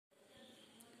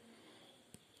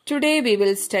Today we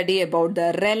will study about the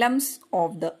realms of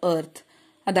the earth.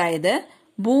 അതായത്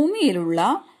ഭൂമിയിലുള്ള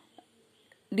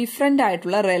different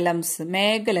ആയിട്ടുള്ള റെലംസ്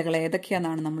മേഖലകൾ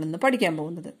ഏതൊക്കെയാണെന്നാണ് നമ്മൾ ഇന്ന് പഠിക്കാൻ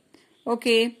പോകുന്നത്.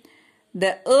 Okay, the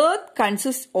earth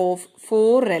consist of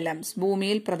 4 റെലംസ്.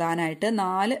 ഭൂമിയിൽ പ്രധാനമായിട്ട്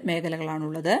 4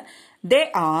 മേഖലകളാണുള്ളത്. They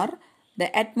are the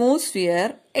atmosphere,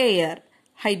 air,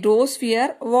 hydrosphere,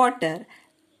 water,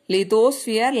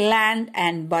 lithosphere, land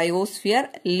and biosphere,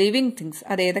 living things.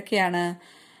 അത് ഏതൊക്കെയാണ്?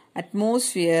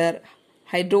 Atmosphere,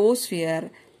 hydrosphere,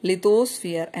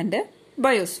 lithosphere and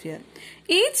biosphere.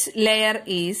 Each layer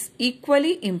is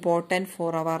equally important for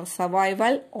our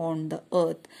survival on the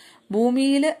earth.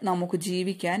 ഭൂമിയിൽ നമുക്ക്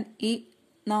ജീവിക്കാൻ ഈ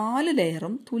 4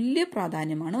 ലെയറും തുല്യ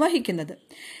പ്രാധാന്യമാണ് വഹിക്കുന്നത്.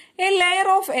 A layer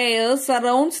of air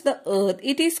surrounds the earth.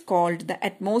 It is called the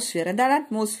atmosphere. എന്താണ്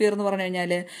അറ്റ്മോസ്ഫിയർ എന്ന് പറഞ്ഞു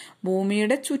കഴിഞ്ഞാൽ?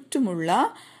 ഭൂമിയുടെ ചുറ്റുമുള്ള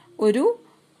ഒരു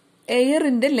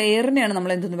എയറിന്റെ ലെയറിനെയാണ്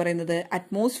നമ്മൾ എന്തെന്ന് പറയുന്നത്?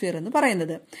 അറ്റ്മോസ്ഫിയർ എന്ന്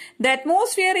പറയുന്നത്. The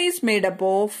atmosphere is made up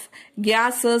of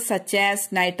gases such as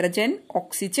nitrogen,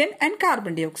 oxygen and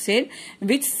carbon dye oxide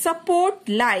which support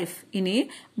life. ഇനി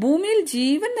ഭൂമിയിൽ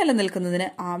ജീവൻ നിലനിൽക്കുന്നതിന്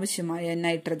ആവശ്യമായ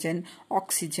nitrogen,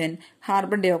 oxygen,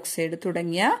 carbon dye oxide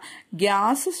തുടങ്ങിയ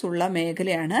ഗ്യാസസ് ഉള്ള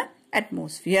മേഖലയാണ്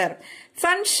atmosphere.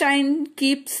 Sunshine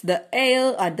keeps the air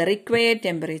at the required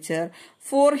temperature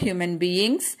for human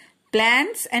beings,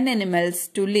 plants and animals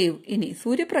to live. ഇനി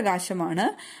സൂര്യപ്രകാശമാണ്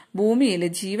ഭൂമിയിൽ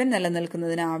ജീവൻ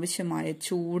നിലനിൽക്കുന്നതിന് ആവശ്യമായ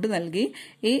ചൂട് നൽകി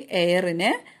ഈ എയറിന്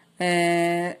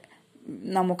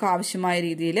നമുക്ക് ആവശ്യമായ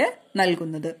രീതിയിൽ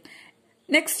നൽകുന്നത്.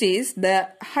 Next is the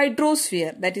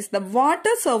hydrosphere. That is the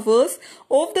water surface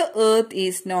of the earth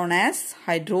is known as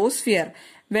hydrosphere.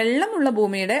 വെള്ളമുള്ള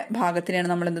ഭൂമിയുടെ ഭാഗത്തിനാണ്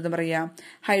നമ്മൾ എന്തെന്ന് പറയുക?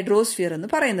 ഹൈഡ്രോസ്ഫിയർ എന്ന്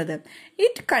പറയുന്നത്.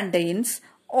 It contains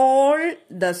all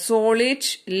the solid,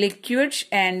 liquid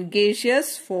and gaseous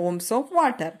forms of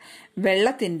water.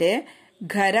 വെള്ളത്തിന്റെ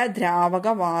ഖര, ദ്രാവക,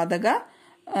 വാതക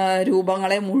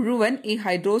രൂപങ്ങളെ മുഴുവൻ ഈ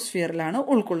ഹൈഡ്രോസ്ഫിയറിലാണ്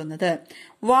ഉൾക്കൊള്ളുന്നത്.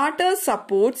 Water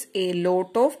supports a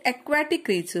lot of aquatic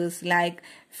creatures like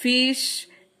fish,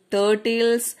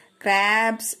 turtles,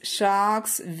 crabs,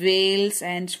 sharks, Wales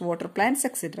and water plants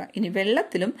etcetera. ഇനി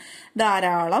വെള്ളത്തിലും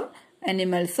ധാരാളം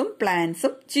അനിമൽസും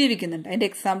പ്ലാന്റ്സും ജീവിക്കുന്നുണ്ട്. അതിന്റെ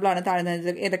എക്സാമ്പിൾ ആണ്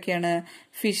താഴെ. ഏതൊക്കെയാണ്?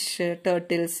 ഫിഷ്,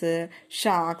 ടേർട്ടിൽസ്,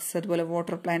 ഷാർക്സ്, അതുപോലെ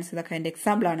വാട്ടർ പ്ലാന്റ്സ്, ഇതൊക്കെ അതിന്റെ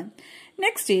എക്സാമ്പിൾ ആണ്.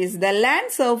 Next is the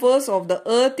land surface of the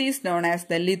earth is known as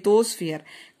the lithosphere.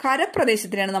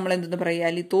 കരപ്രദേശത്തിനാണ് നമ്മൾ എന്തെന്ന് പറയുക?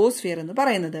 ലിതോസ്ഫിയർ എന്ന്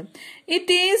പറയുന്നത്.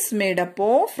 It is made up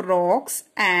of rocks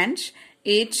and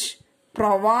it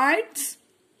provides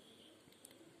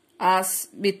us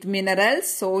with minerals,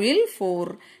 soil for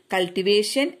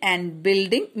cultivation and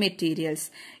building materials.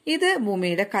 ഇത്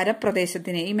ഭൂമിയുടെ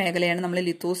കരപ്രദേശത്തിനെ, ഈ മേഖലയാണ് നമ്മൾ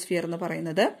ലിത്തോസ്ഫിയർ എന്ന്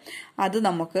പറയുന്നത്. അത്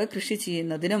നമുക്ക് കൃഷി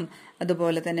ചെയ്യുന്നതിനും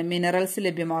അതുപോലെ തന്നെ മിനറൽസ്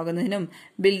ലഭ്യമാകുന്നതിനും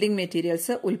ബിൽഡിംഗ്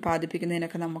മെറ്റീരിയൽസ്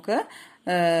ഉൽപ്പാദിപ്പിക്കുന്നതിനൊക്കെ നമുക്ക്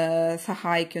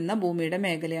സഹായിക്കുന്ന ഭൂമിയുടെ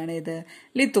മേഖലയാണ് ഇത്,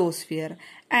 lithosphere.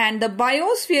 And the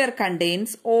biosphere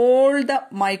contains all the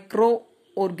micro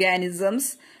organisms,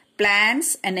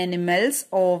 plants and animals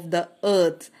of the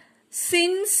earth.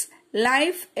 Since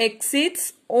life exists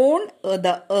on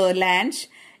the land,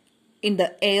 in the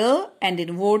air and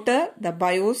in water, the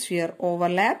biosphere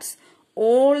overlaps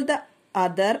all the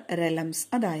other realms.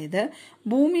 അതായത്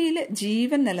ഭൂമിയിൽ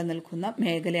ജീവൻ നിലനിൽക്കുന്ന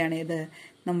മേഖലയാണ് ഇത്,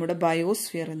 നമ്മുടെ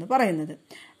biosphere എന്ന് പറയുന്നത്.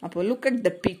 അപ്പോൾ look at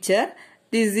the picture.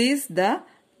 This is the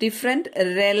different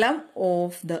realm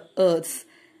of the earth.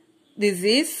 This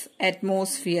is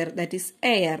atmosphere, that is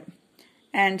air.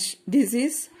 And this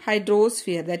is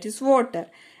hydrosphere, that is water.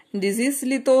 And this is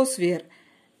lithosphere,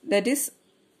 that is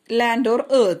land or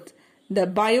earth. The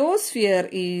biosphere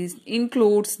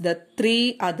includes the 3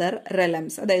 other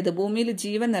realms. അതായത് ഭൂമിയിൽ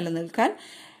ജീവൻ നിലനിൽക്കാൻ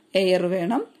air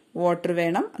വേണം, water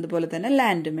വേണം, അതുപോലെ തന്നെ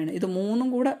ലാൻഡും വേണം. ഇത് 3ഉം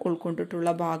കൂടെ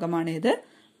ഉൾക്കൊണ്ടിട്ടുള്ള ഭാഗമാണ് ഇത്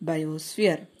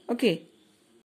ബയോസ്ഫിയർ. ഓക്കെ.